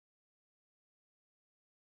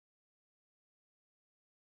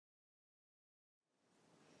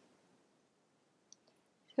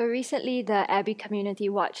So recently, the Abbey community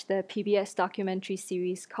watched the PBS documentary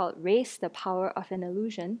series called Race, the Power of an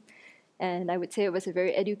Illusion. And I would say it was a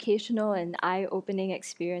very educational and eye-opening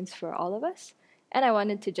experience for all of us. And I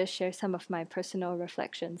wanted to just share some of my personal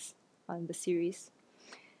reflections on the series.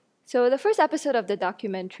 So the first episode of the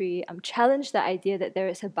documentary challenged the idea that there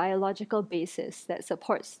is a biological basis that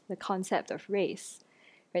supports the concept of race.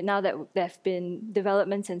 Right now that there have been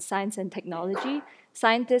developments in science and technology,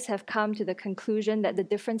 scientists have come to the conclusion that the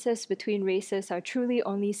differences between races are truly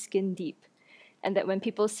only skin deep, and that when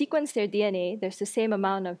people sequence their DNA, there's the same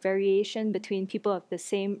amount of variation between people of the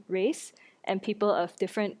same race and people of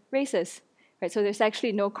different races. Right? So there's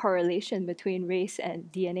actually no correlation between race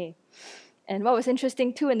and DNA. And what was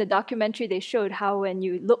interesting too in the documentary, they showed how when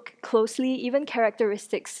you look closely, even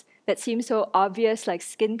characteristics that seem so obvious, like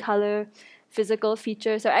skin color, physical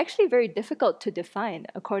features, are actually very difficult to define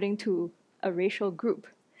according to a racial group.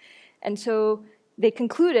 And so they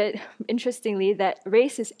concluded, interestingly, that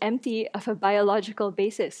race is empty of a biological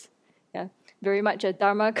basis. Yeah, very much a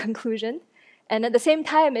Dharma conclusion. And at the same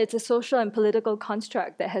time, it's a social and political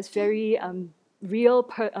construct that has very real,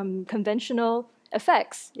 conventional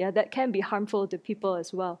effects, yeah, that can be harmful to people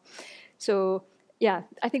as well. So yeah,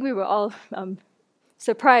 I think we were all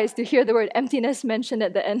surprised to hear the word emptiness mentioned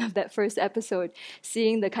at the end of that first episode,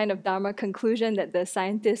 seeing the kind of Dharma conclusion that the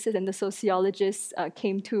scientists and the sociologists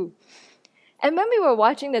came to. And when we were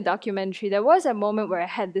watching the documentary, there was a moment where I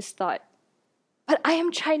had this thought, but I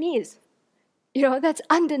am Chinese. That's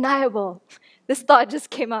undeniable. This thought just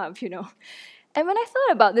came up. And when I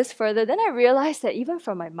thought about this further, then I realized that even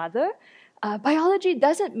for my mother, biology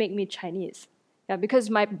doesn't make me Chinese. Yeah, because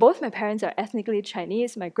both my parents are ethnically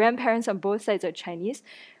Chinese, my grandparents on both sides are Chinese.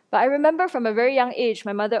 But I remember from a very young age,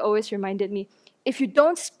 my mother always reminded me, if you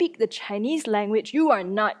don't speak the Chinese language, you are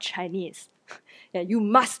not Chinese. Yeah, you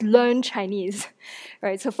must learn Chinese.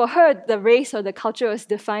 Right? So for her, the race or the culture was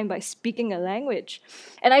defined by speaking a language.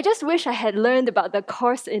 And I just wish I had learned about the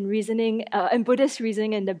course in reasoning, in Buddhist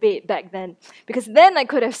reasoning and debate back then. Because then I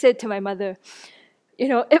could have said to my mother,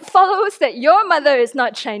 it follows that your mother is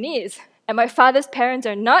not Chinese and my father's parents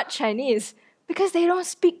are not Chinese because they don't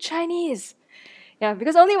speak Chinese. Yeah,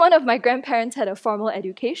 because only one of my grandparents had a formal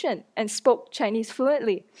education and spoke Chinese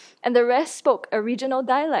fluently, and the rest spoke a regional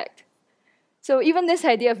dialect. So even this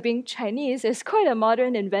idea of being Chinese is quite a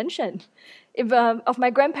modern invention. Of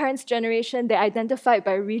my grandparents' generation, they identified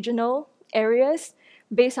by regional areas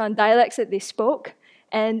based on dialects that they spoke.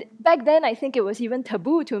 And back then, I think it was even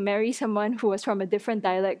taboo to marry someone who was from a different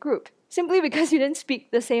dialect group, simply because you didn't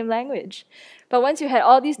speak the same language. But once you had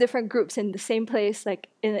all these different groups in the same place, like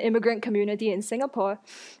in an immigrant community in Singapore,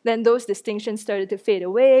 then those distinctions started to fade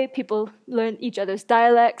away. People learned each other's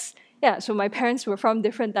dialects. Yeah, so my parents were from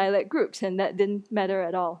different dialect groups, and that didn't matter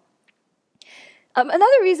at all.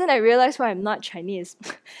 Another reason I realized why I'm not Chinese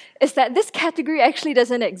is that this category actually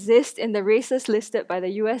doesn't exist in the races listed by the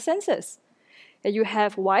US Census. You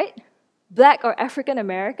have white, black or African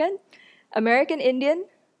American, American Indian,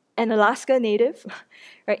 and Alaska Native,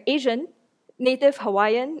 right? Asian, Native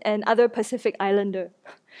Hawaiian, and other Pacific Islander.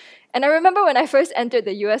 And I remember when I first entered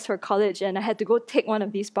the US for college and I had to go tick one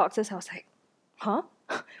of these boxes, I was like, huh?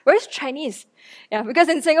 Where's Chinese? Yeah, because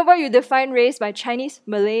in Singapore, you define race by Chinese,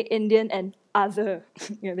 Malay, Indian, and other.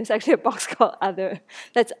 There's actually a box called other.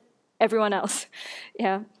 That's everyone else.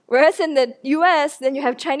 Yeah. Whereas in the US, then you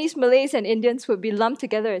have Chinese, Malays, and Indians would be lumped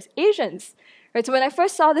together as Asians. Right? So when I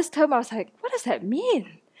first saw this term, I was like, what does that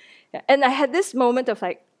mean? Yeah. And I had this moment of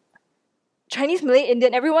like, Chinese, Malay,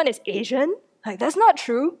 Indian, everyone is Asian? Like, that's not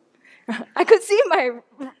true. I could see my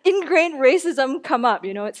ingrained racism come up.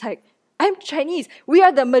 It's like, I'm Chinese. We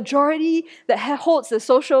are the majority that holds the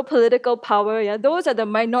social political power. Yeah, those are the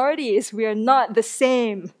minorities. We are not the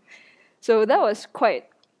same. So that was quite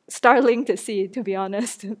startling to see, to be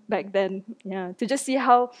honest, back then. Yeah, to just see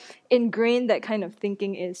how ingrained that kind of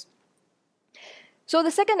thinking is. So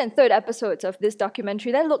the second and third episodes of this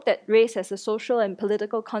documentary then looked at race as a social and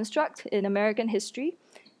political construct in American history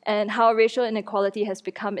and how racial inequality has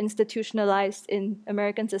become institutionalized in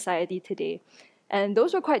American society today. And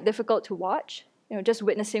those were quite difficult to watch, just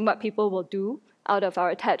witnessing what people will do out of our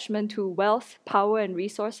attachment to wealth, power, and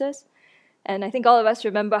resources. And I think all of us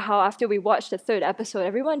remember how after we watched the third episode,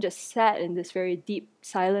 everyone just sat in this very deep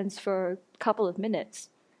silence for a couple of minutes.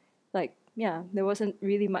 Like, yeah, there wasn't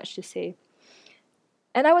really much to say.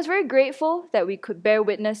 And I was very grateful that we could bear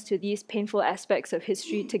witness to these painful aspects of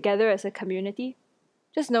history together as a community,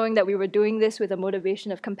 just knowing that we were doing this with a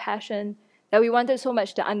motivation of compassion, that we wanted so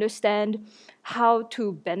much to understand how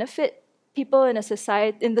to benefit people in the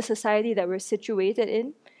society that we're situated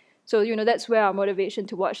in. So, that's where our motivation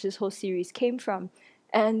to watch this whole series came from.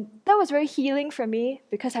 And that was very healing for me,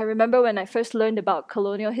 because I remember when I first learned about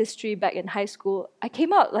colonial history back in high school, I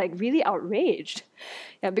came out like really outraged.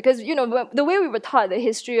 Yeah, because the way we were taught the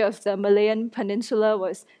history of the Malayan Peninsula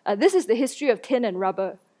was, this is the history of tin and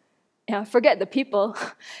rubber. Yeah, forget the people.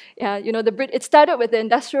 Yeah, it started with the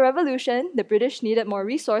Industrial Revolution. The British needed more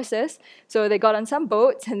resources, so they got on some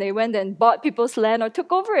boats and they went and bought people's land or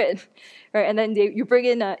took over it. Right, and then you bring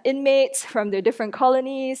in inmates from their different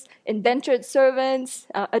colonies, indentured servants,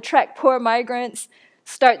 attract poor migrants,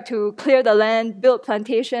 start to clear the land, build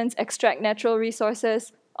plantations, extract natural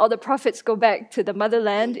resources. All the profits go back to the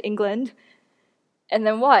motherland, England. And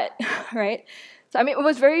then what, right? So, it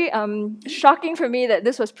was very shocking for me that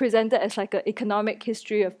this was presented as like an economic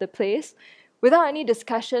history of the place without any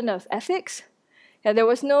discussion of ethics. Yeah, there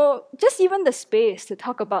was just even the space to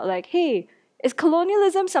talk about like, hey, is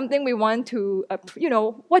colonialism something we want to,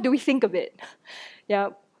 what do we think of it? Yeah,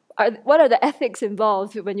 what are the ethics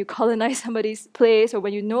involved when you colonize somebody's place, or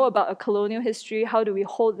when you know about a colonial history, how do we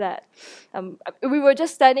hold that? We were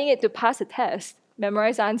just studying it to pass a test,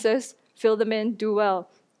 memorize answers, fill them in, do well.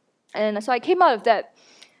 And so I came out of that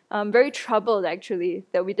very troubled, actually,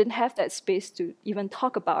 that we didn't have that space to even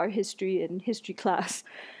talk about our history in history class.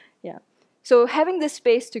 Yeah. So having this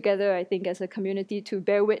space together, I think, as a community to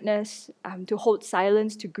bear witness, to hold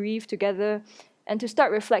silence, to grieve together, and to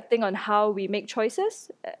start reflecting on how we make choices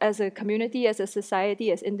as a community, as a society,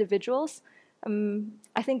 as individuals,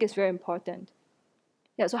 I think is very important.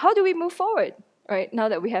 Yeah, so how do we move forward, right? Now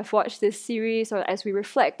that we have watched this series, or as we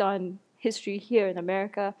reflect on history here in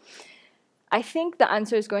America, I think the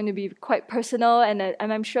answer is going to be quite personal, and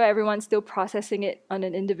I'm sure everyone's still processing it on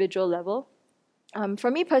an individual level.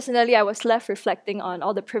 For me personally, I was left reflecting on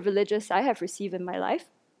all the privileges I have received in my life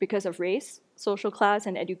because of race, social class,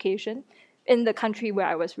 and education in the country where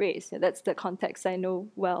I was raised. That's the context I know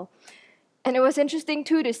well. And it was interesting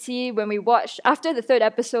too to see when we watched, after the third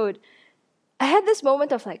episode, I had this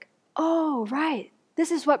moment of like, oh, right,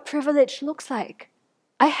 this is what privilege looks like.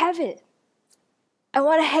 I have it. I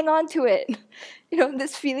want to hang on to it.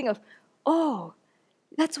 This feeling of, oh,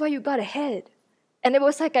 that's why you got ahead. And it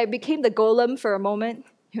was like I became the golem for a moment.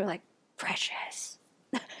 You're like, precious.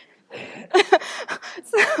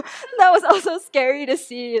 So that was also scary to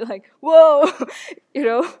see, like, whoa,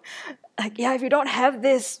 like, yeah, if you don't have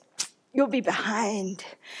this, you'll be behind.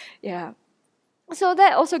 Yeah. So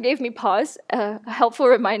that also gave me pause, a helpful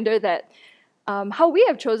reminder that how we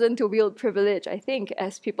have chosen to wield privilege, I think,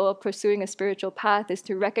 as people pursuing a spiritual path, is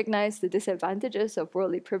to recognize the disadvantages of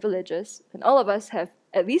worldly privileges. And all of us have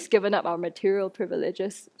at least given up our material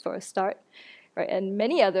privileges for a start, right? And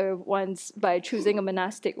many other ones by choosing a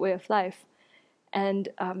monastic way of life. And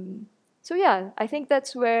so yeah, I think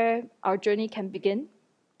that's where our journey can begin,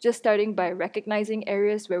 just starting by recognizing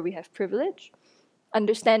areas where we have privilege,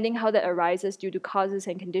 understanding how that arises due to causes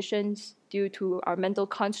and conditions, due to our mental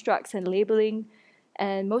constructs and labeling,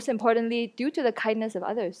 and most importantly, due to the kindness of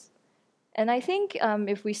others. And I think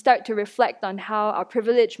if we start to reflect on how our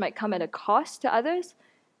privilege might come at a cost to others,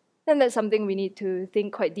 then that's something we need to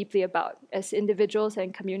think quite deeply about as individuals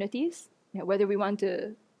and communities, whether we want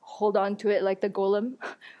to hold on to it like the golem,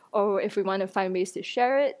 or if we want to find ways to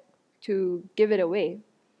share it, to give it away.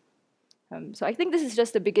 So I think this is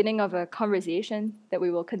just the beginning of a conversation that we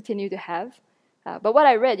will continue to have. But what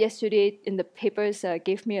I read yesterday in the papers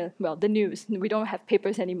gave me the news. We don't have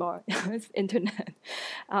papers anymore. It's internet.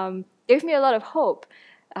 Gave me a lot of hope,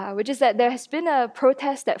 which is that there has been a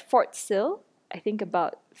protest at Fort Sill, I think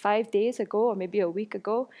about 5 days ago or maybe a week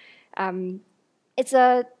ago. It's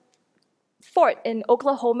a fort in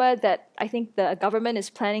Oklahoma that I think the government is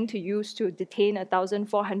planning to use to detain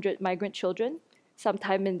 1,400 migrant children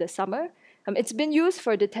sometime in the summer. It's been used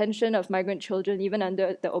for detention of migrant children even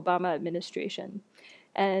under the Obama administration.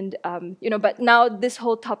 And, but now this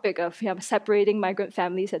whole topic of separating migrant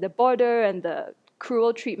families at the border and the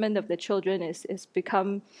cruel treatment of the children is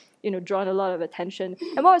become, drawn a lot of attention.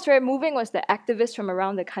 And what was very moving was that activists from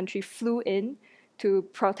around the country flew in to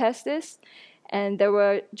protest this. And there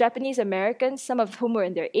were Japanese Americans, some of whom were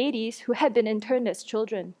in their 80s, who had been interned as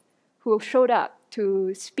children, who showed up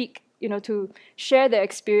to speak, to share their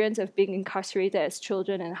experience of being incarcerated as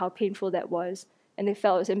children and how painful that was. And they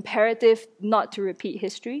felt it was imperative not to repeat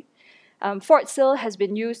history. Fort Sill has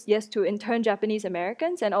been used, yes, to intern Japanese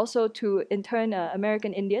Americans and also to intern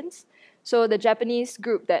American Indians. So the Japanese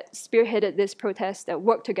group that spearheaded this protest that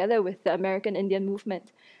worked together with the American Indian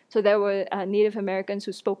movement. So there were Native Americans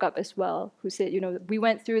who spoke up as well, who said, we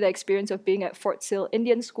went through the experience of being at Fort Sill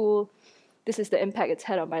Indian School. This is the impact it's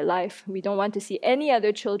had on my life. We don't want to see any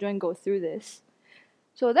other children go through this.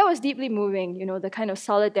 So that was deeply moving, the kind of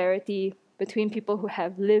solidarity between people who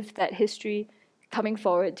have lived that history coming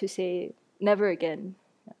forward to say, never again.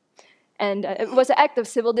 And it was an act of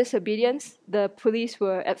civil disobedience. The police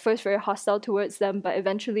were at first very hostile towards them, but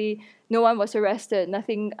eventually no one was arrested,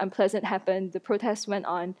 nothing unpleasant happened, the protests went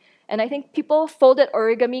on. And I think people folded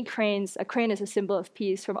origami cranes, a crane is a symbol of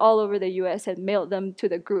peace, from all over the US and mailed them to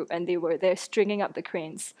the group, and they were there stringing up the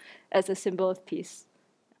cranes as a symbol of peace.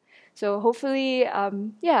 So hopefully,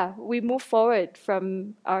 we move forward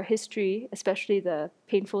from our history, especially the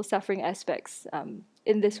painful suffering aspects,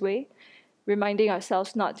 in this way, reminding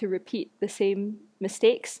ourselves not to repeat the same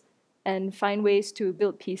mistakes and find ways to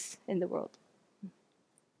build peace in the world.